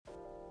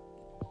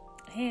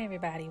Hey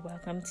everybody,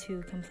 welcome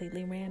to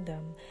Completely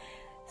Random.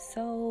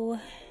 So,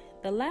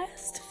 the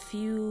last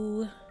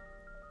few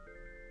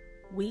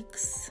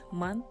weeks,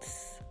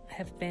 months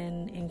have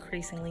been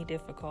increasingly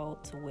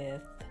difficult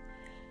with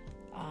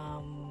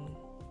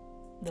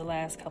the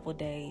last couple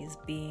days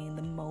being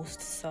the most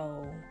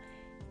so.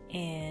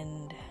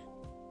 And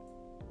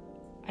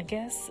I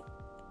guess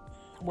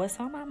what's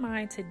on my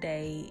mind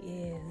today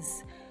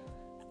is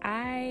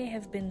I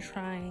have been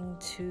trying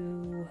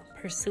to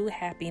pursue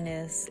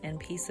happiness and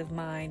peace of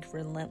mind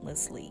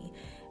relentlessly.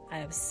 I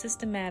have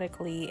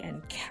systematically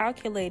and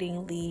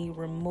calculatingly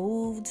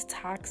removed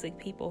toxic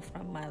people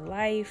from my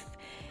life,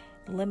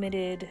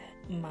 limited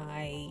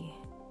my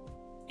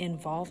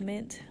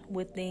involvement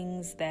with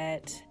things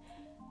that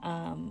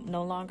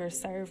no longer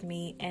serve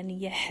me, and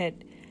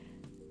yet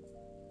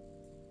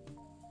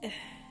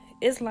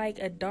it's like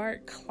a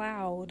dark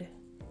cloud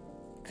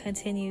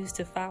continues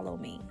to follow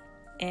me.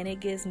 And it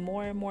gets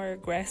more and more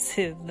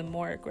aggressive the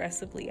more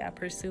aggressively I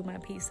pursue my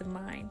peace of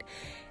mind.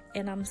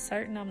 And I'm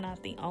certain I'm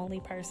not the only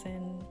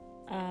person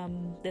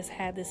that's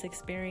had this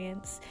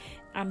experience.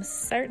 I'm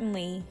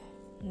certainly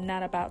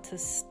not about to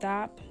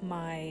stop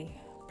my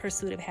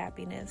pursuit of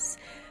happiness.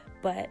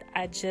 But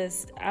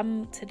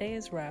today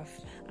is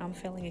rough. I'm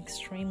feeling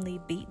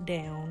extremely beat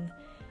down,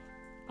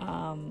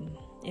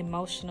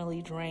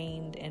 emotionally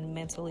drained, and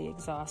mentally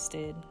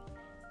exhausted.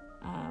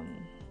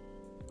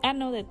 I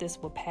know that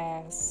this will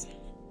pass.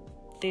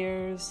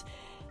 There's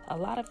a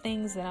lot of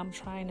things that I'm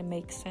trying to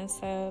make sense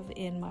of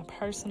in my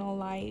personal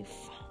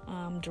life,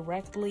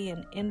 directly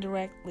and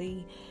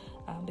indirectly,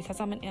 because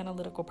I'm an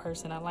analytical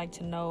person. I like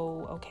to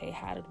know, okay,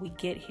 how did we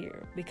get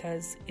here?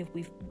 Because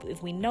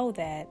if we know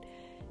that,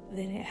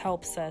 then it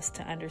helps us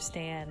to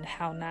understand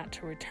how not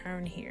to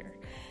return here.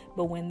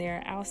 But when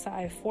there are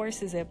outside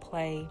forces at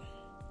play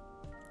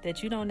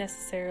that you don't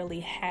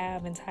necessarily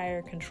have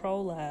entire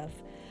control of,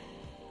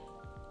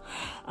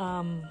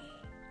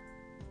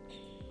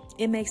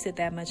 it makes it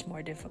that much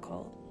more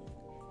difficult.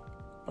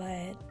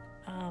 But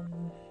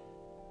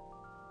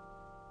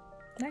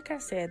like I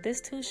said,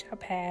 this too shall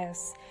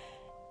pass.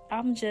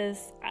 I'm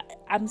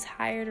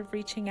tired of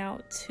reaching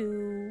out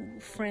to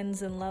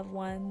friends and loved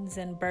ones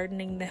and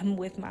burdening them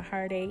with my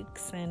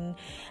heartaches. And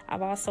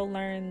I've also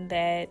learned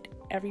that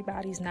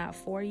everybody's not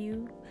for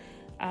you.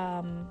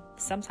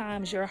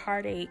 Sometimes your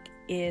heartache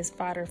is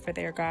fodder for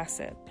their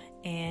gossip,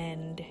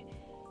 and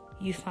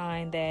you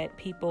find that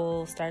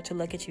people start to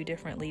look at you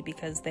differently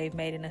because they've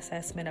made an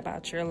assessment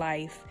about your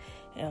life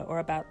or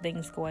about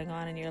things going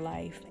on in your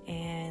life.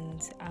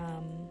 And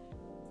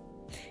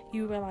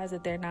you realize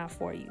that they're not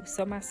for you.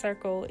 So my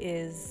circle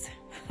is,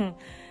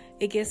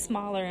 it gets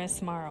smaller and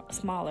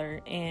smaller.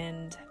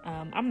 And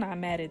I'm not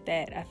mad at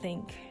that. I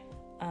think,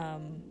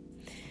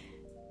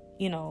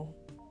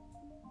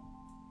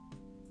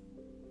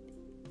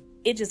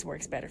 it just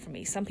works better for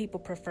me. Some people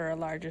prefer a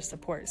larger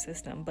support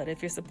system, but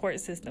if your support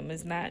system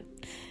is not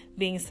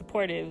being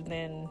supportive,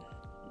 then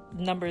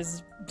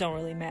numbers don't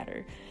really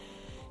matter.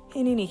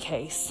 In any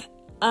case,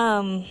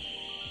 I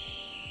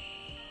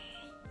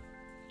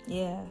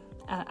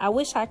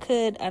wish I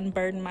could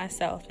unburden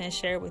myself and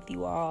share with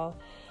you all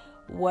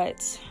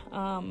what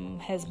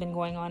has been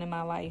going on in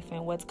my life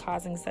and what's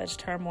causing such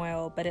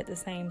turmoil. But at the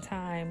same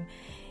time,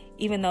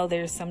 even though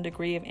there's some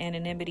degree of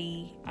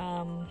anonymity,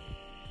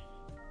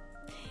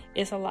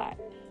 it's a lot,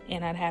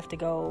 and I'd have to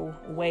go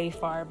way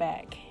far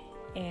back.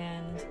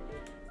 And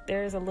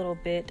there's a little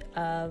bit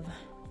of,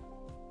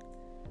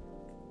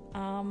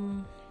 I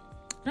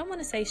don't want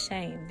to say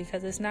shame,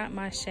 because it's not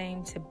my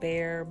shame to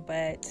bear,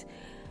 but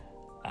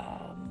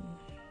I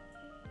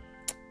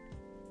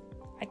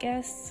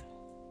guess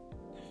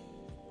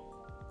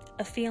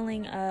a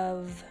feeling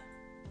of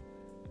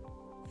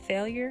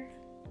failure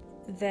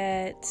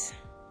that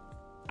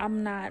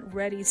I'm not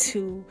ready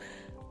to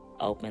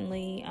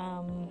openly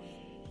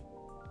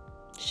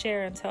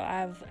share until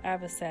I've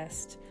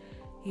assessed,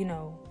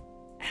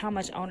 how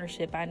much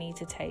ownership I need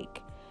to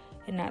take.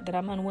 And not that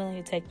I'm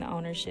unwilling to take the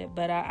ownership,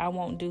 but I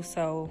won't do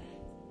so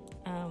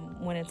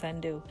when it's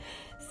undue.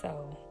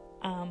 So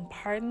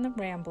pardon the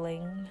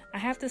rambling. I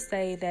have to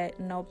say that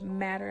no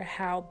matter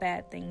how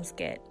bad things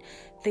get,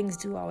 things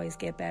do always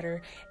get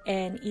better.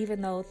 And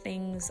even though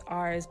things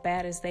are as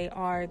bad as they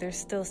are, there's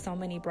still so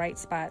many bright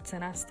spots.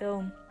 And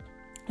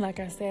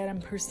like I said,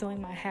 I'm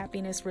pursuing my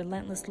happiness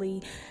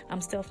relentlessly. I'm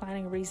still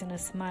finding a reason to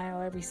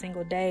smile every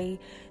single day.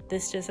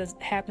 This just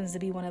happens to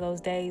be one of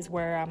those days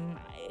where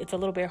it's a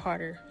little bit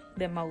harder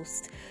than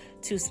most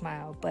to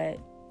smile, but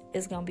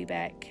it's going to be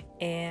back,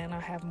 and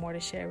I'll have more to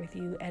share with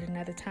you at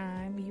another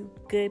time. You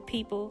good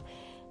people.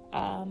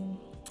 I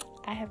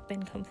have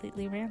been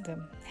completely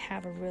random.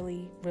 Have a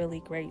really,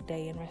 really great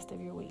day and rest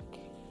of your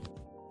week.